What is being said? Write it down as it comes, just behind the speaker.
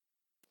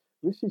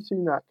Rishi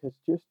Sunak has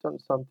just done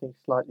something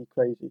slightly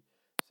crazy.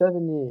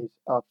 7 years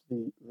after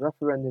the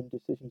referendum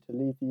decision to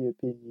leave the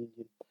European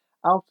Union,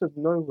 out of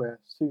nowhere,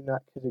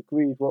 Sunak has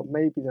agreed what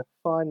may be the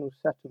final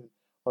settlement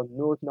on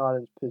Northern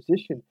Ireland's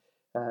position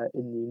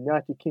in the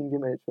United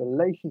Kingdom and its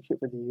relationship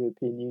with the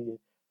European Union,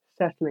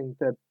 settling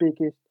the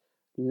biggest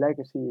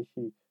legacy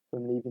issue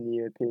from leaving the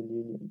European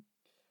Union.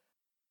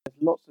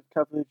 There's lots of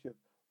coverage of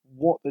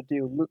what the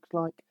deal looks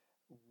like,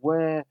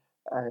 where,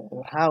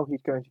 how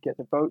he's going to get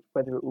the vote,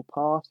 whether it will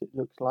pass. It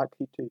looks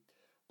likely to,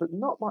 but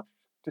not much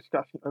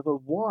discussion over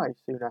why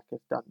Sunak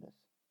has done this.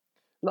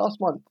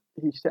 Last month,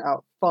 he set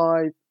out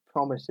 5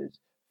 promises,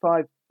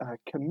 5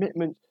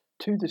 commitments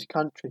to this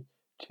country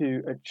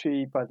to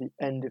achieve by the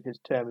end of his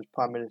term as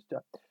Prime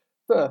Minister.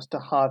 First, to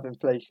halve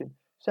inflation.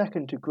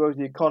 Second, to grow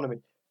the economy.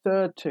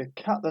 Third, to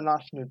cut the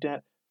national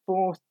debt.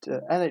 Fourth,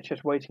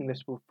 NHS waiting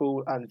lists will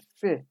fall. And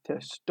fifth,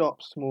 to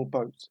stop small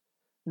boats.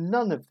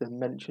 None of them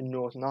mention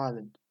Northern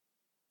Ireland.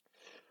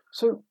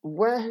 So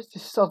where has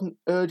this sudden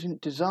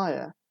urgent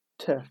desire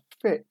to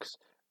fix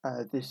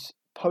this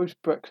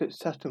post-Brexit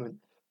settlement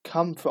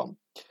come from?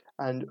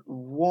 And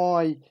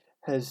why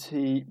has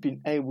he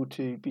been able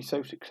to be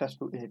so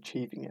successful in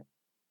achieving it?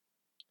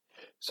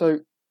 So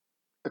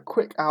a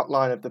quick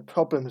outline of the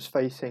problems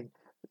facing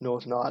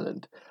Northern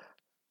Ireland.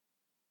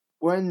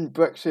 When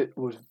Brexit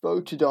was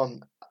voted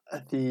on,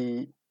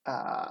 the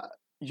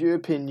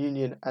European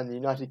Union and the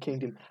United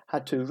Kingdom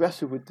had to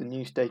wrestle with the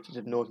new status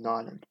of Northern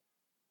Ireland.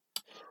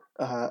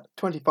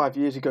 25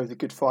 years ago, the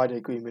Good Friday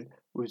Agreement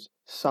was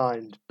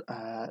signed,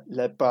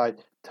 led by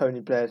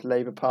Tony Blair's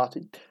Labour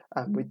Party,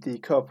 and with the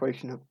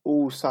cooperation of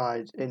all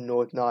sides in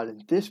Northern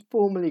Ireland. This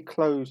formally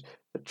closed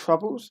the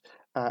Troubles,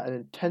 an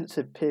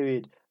intensive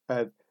period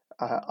of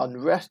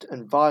unrest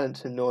and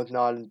violence in Northern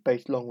Ireland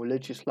based along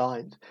religious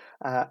lines,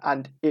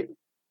 and it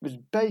was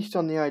based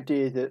on the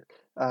idea that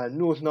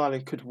Northern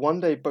Ireland could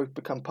one day both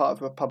become part of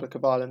the Republic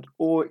of Ireland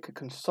or it could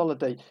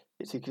consolidate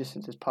its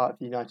existence as part of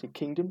the United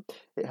Kingdom.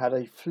 It had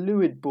a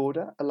fluid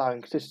border,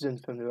 allowing citizens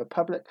from the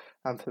Republic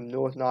and from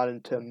Northern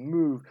Ireland to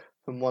move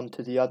from one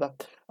to the other,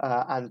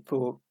 and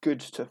for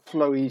goods to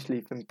flow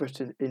easily from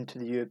Britain into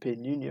the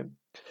European Union.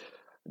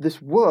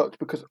 This worked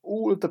because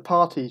all of the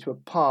parties were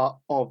part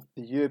of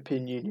the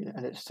European Union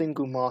and its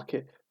single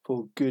market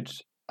for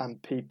goods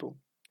and people.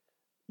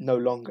 No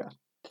longer.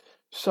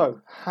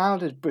 So, how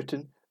does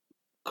Britain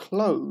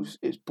close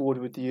its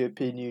border with the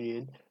European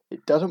Union?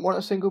 It doesn't want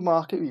a single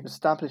market. We've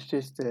established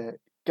this. The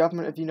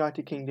government of the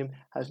United Kingdom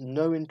has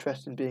no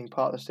interest in being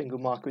part of the single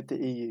market with the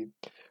EU.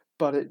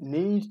 But it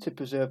needs to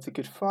preserve the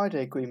Good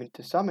Friday Agreement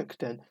to some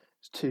extent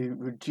to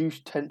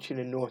reduce tension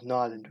in Northern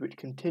Ireland, which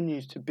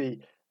continues to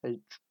be a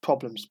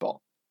problem spot.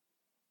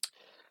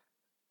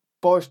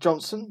 Boris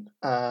Johnson,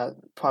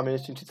 Prime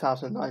Minister in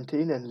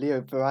 2019, and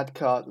Leo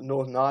Varadkar, the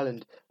Northern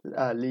Ireland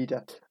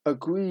leader,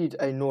 agreed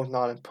a Northern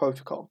Ireland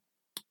protocol.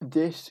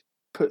 This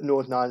put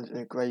Northern Ireland in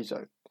a grey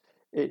zone.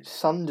 It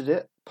sundered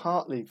it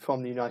partly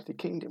from the United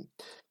Kingdom.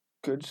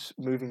 Goods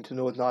moving to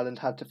Northern Ireland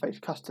had to face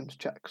customs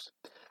checks,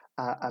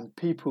 and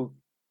people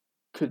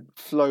could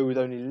flow with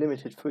only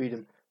limited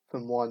freedom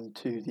from one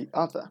to the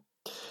other.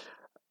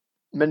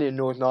 Many in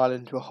Northern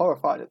Ireland were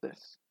horrified at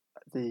this.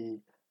 The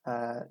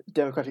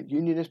Democratic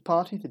Unionist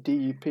Party, the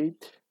DUP,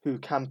 who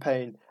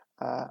campaign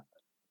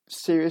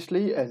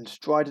seriously and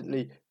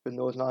stridently for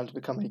Northern Ireland to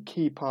become a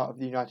key part of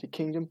the United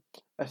Kingdom,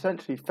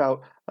 essentially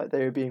felt like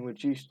they were being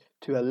reduced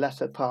to a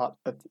lesser part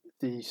of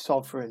the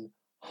sovereign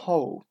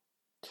whole.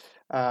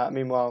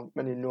 Meanwhile,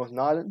 many in Northern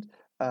Ireland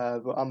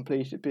were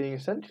unpleased at being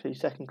essentially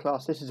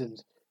second-class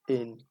citizens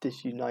in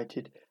this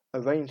united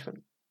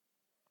arrangement.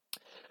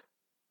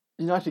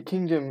 The United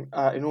Kingdom,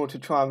 in order to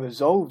try and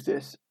resolve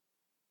this,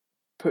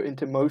 put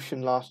into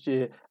motion last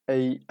year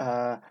a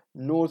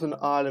Northern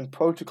Ireland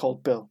Protocol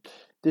bill.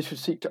 This would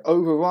seek to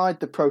override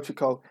the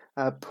protocol,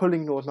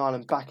 pulling Northern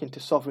Ireland back into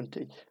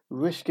sovereignty,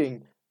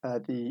 risking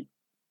the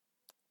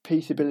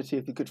peaceability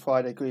of the Good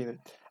Friday Agreement.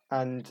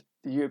 And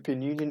the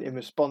European Union, in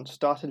response,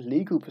 started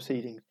legal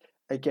proceedings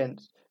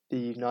against the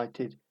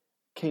United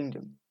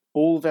Kingdom.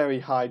 All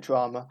very high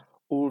drama,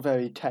 all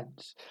very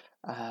tense.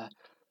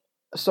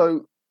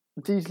 So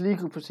these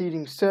legal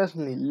proceedings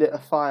certainly lit a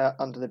fire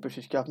under the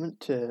British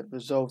government to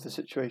resolve the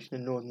situation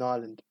in Northern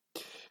Ireland.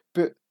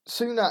 But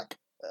Sunak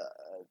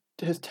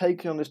has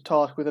taken on this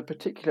task with a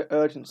particular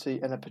urgency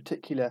and a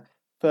particular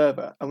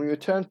fervour, and we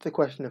return to the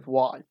question of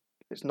why.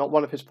 It's not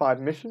one of his 5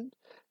 missions.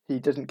 He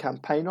doesn't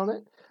campaign on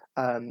it.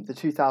 The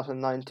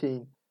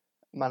 2019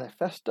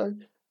 manifesto,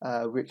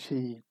 which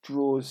he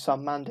draws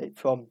some mandate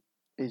from,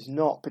 is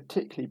not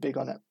particularly big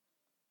on it.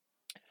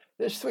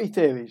 There's 3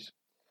 theories.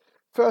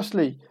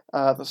 Firstly,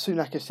 that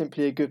Sunak is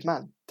simply a good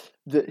man,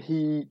 that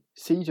he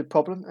sees a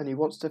problem and he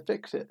wants to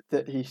fix it,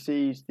 that he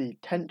sees the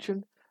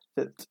tension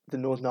that the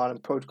Northern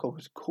Ireland Protocol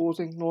was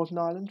causing Northern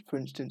Ireland. For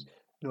instance,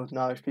 Northern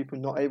Irish people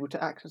not able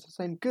to access the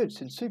same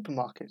goods in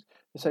supermarkets,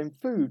 the same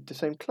food, the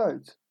same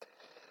clothes.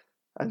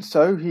 And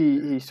so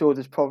he saw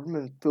this problem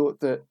and thought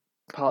that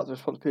part of the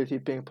responsibility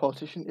of being a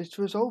politician is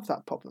to resolve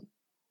that problem.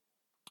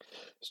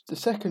 The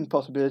second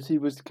possibility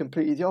was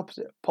completely the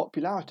opposite: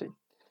 popularity.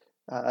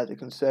 The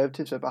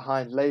Conservatives are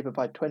behind Labour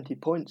by 20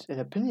 points in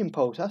opinion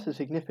polls. That's a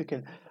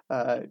significant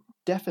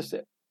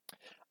deficit.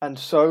 And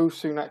so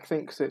Sunak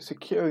thinks that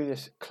securing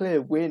this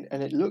clear win,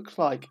 and it looks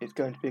like it's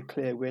going to be a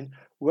clear win,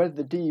 whether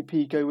the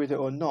DUP go with it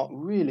or not,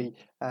 really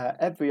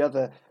every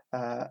other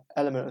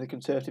element of the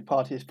Conservative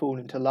Party has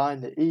fallen into line.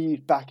 The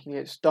EU's backing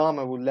it.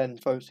 Starmer will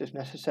lend votes if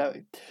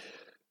necessary.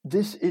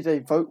 This is a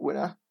vote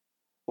winner,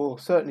 or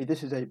certainly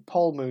this is a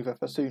poll mover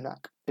for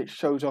Sunak. It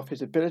shows off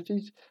his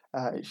abilities,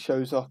 it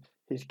shows off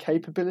his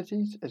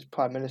capabilities as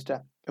Prime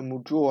Minister, and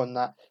we'll draw on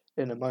that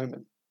in a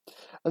moment.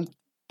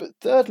 But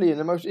thirdly, and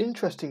the most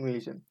interesting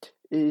reason,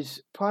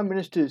 is Prime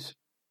Ministers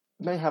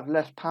may have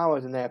less power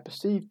than they are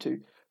perceived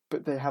to,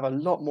 but they have a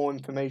lot more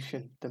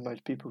information than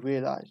most people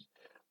realise.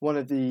 One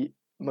of the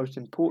most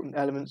important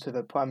elements of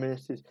a Prime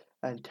Minister's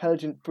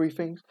intelligence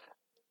briefings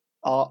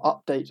are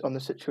updates on the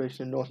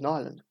situation in Northern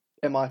Ireland.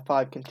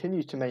 MI5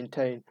 continues to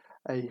maintain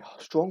a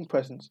strong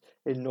presence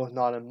in Northern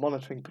Ireland,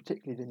 monitoring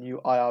particularly the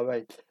new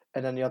IRA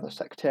and any other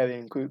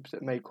sectarian groups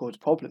that may cause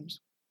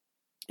problems.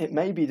 It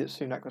may be that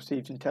Sunak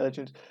received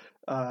intelligence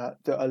that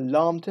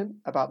alarmed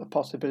him about the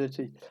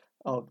possibility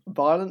of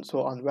violence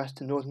or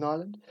unrest in Northern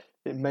Ireland.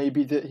 It may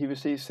be that he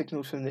received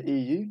signals from the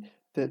EU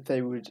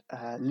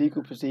that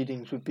legal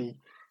proceedings would be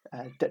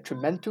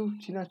detrimental to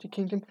the United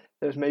Kingdom.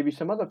 There was maybe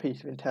some other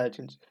piece of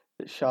intelligence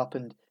that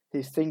sharpened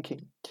his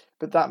thinking.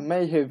 But that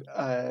may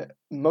have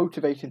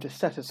motivated him to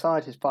set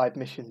aside his 5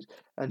 missions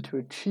and to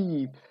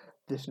achieve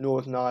this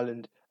Northern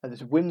Ireland and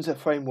this Windsor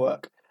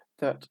framework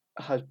that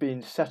has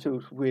been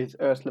settled with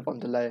Ursula von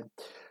der Leyen.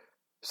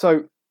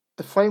 So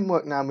the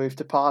framework now moves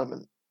to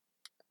Parliament.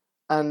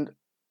 And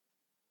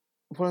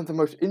one of the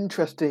most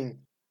interesting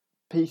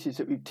pieces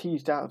that we've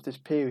teased out of this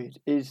period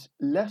is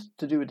less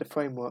to do with the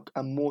framework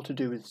and more to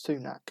do with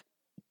Sunak.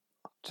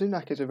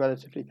 Sunak is a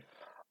relatively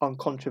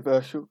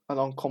uncontroversial and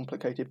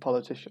uncomplicated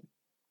politician.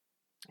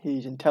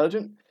 He's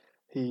intelligent,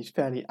 he's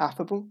fairly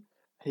affable,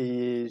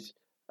 he is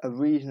a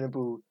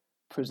reasonable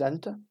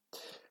presenter.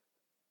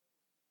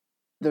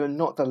 There are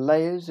not the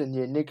layers and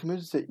the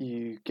enigmas that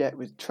you get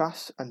with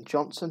Truss and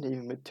Johnson,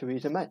 even with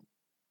Theresa May.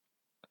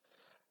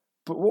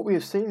 But what we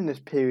have seen in this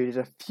period is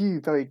a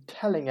few very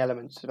telling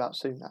elements about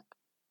Sunak.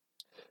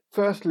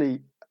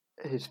 Firstly,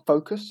 his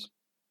focus.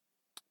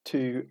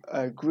 To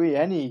agree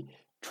any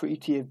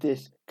treaty of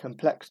this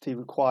complexity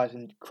requires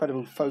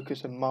incredible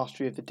focus and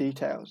mastery of the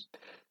details.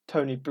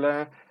 Tony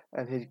Blair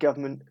and his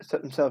government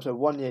set themselves a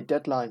 1-year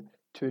deadline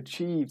to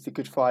achieve the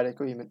Good Friday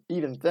Agreement.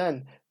 Even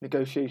then,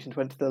 negotiations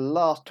went to the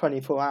last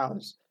 24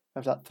 hours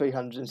of that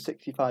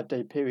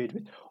 365-day period,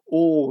 with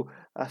all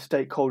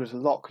stakeholders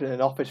locked in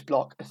an office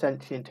block,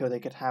 essentially until they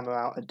could hammer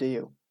out a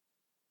deal.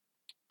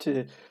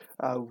 To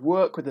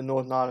work with the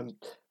Northern Ireland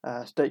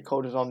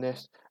stakeholders on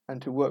this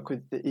and to work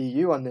with the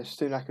EU on this,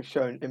 Sunak has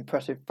shown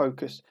impressive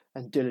focus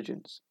and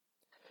diligence.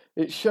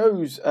 It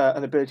shows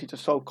an ability to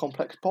solve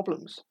complex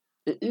problems.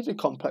 It is a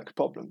complex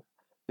problem.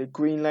 The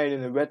green lane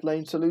and the red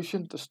lane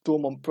solution, the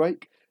Stormont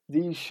break,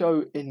 these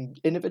show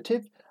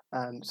innovative,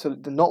 so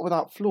they're not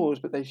without flaws,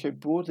 but they show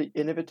broadly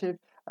innovative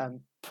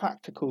and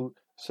practical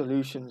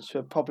solutions to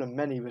a problem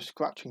many were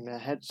scratching their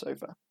heads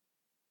over.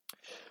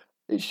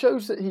 It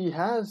shows that he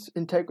has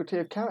integrity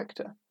of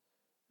character.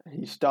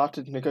 He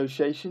started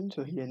negotiations,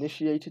 or he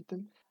initiated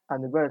them,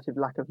 and the relative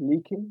lack of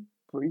leaking,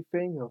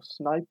 briefing, or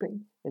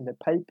sniping in the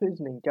papers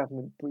and in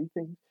government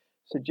briefings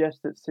suggests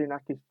that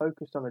Sunak is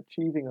focused on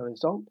achieving a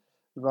result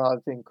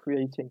rather than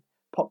creating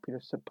popular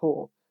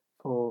support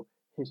for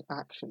his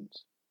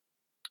actions.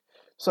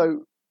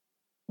 So,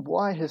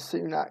 why has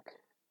Sunak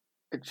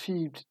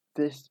achieved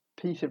this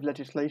piece of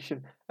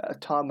legislation at a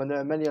time when there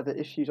are many other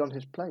issues on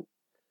his plate?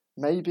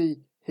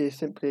 Maybe he is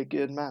simply a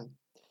good man.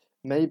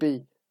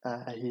 Maybe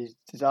he's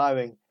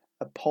desiring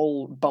a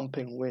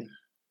poll-bumping win.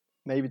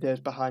 Maybe there's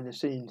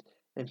behind-the-scenes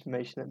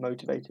information that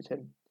motivated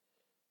him.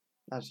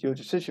 That's your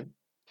decision.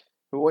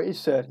 But what is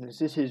certain is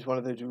this is one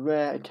of those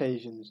rare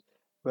occasions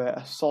where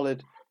a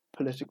solid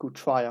political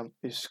triumph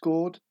is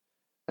scored,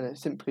 and it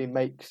simply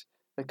makes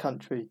the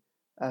country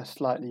a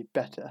slightly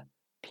better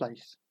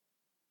place.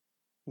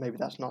 Maybe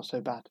that's not so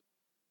bad.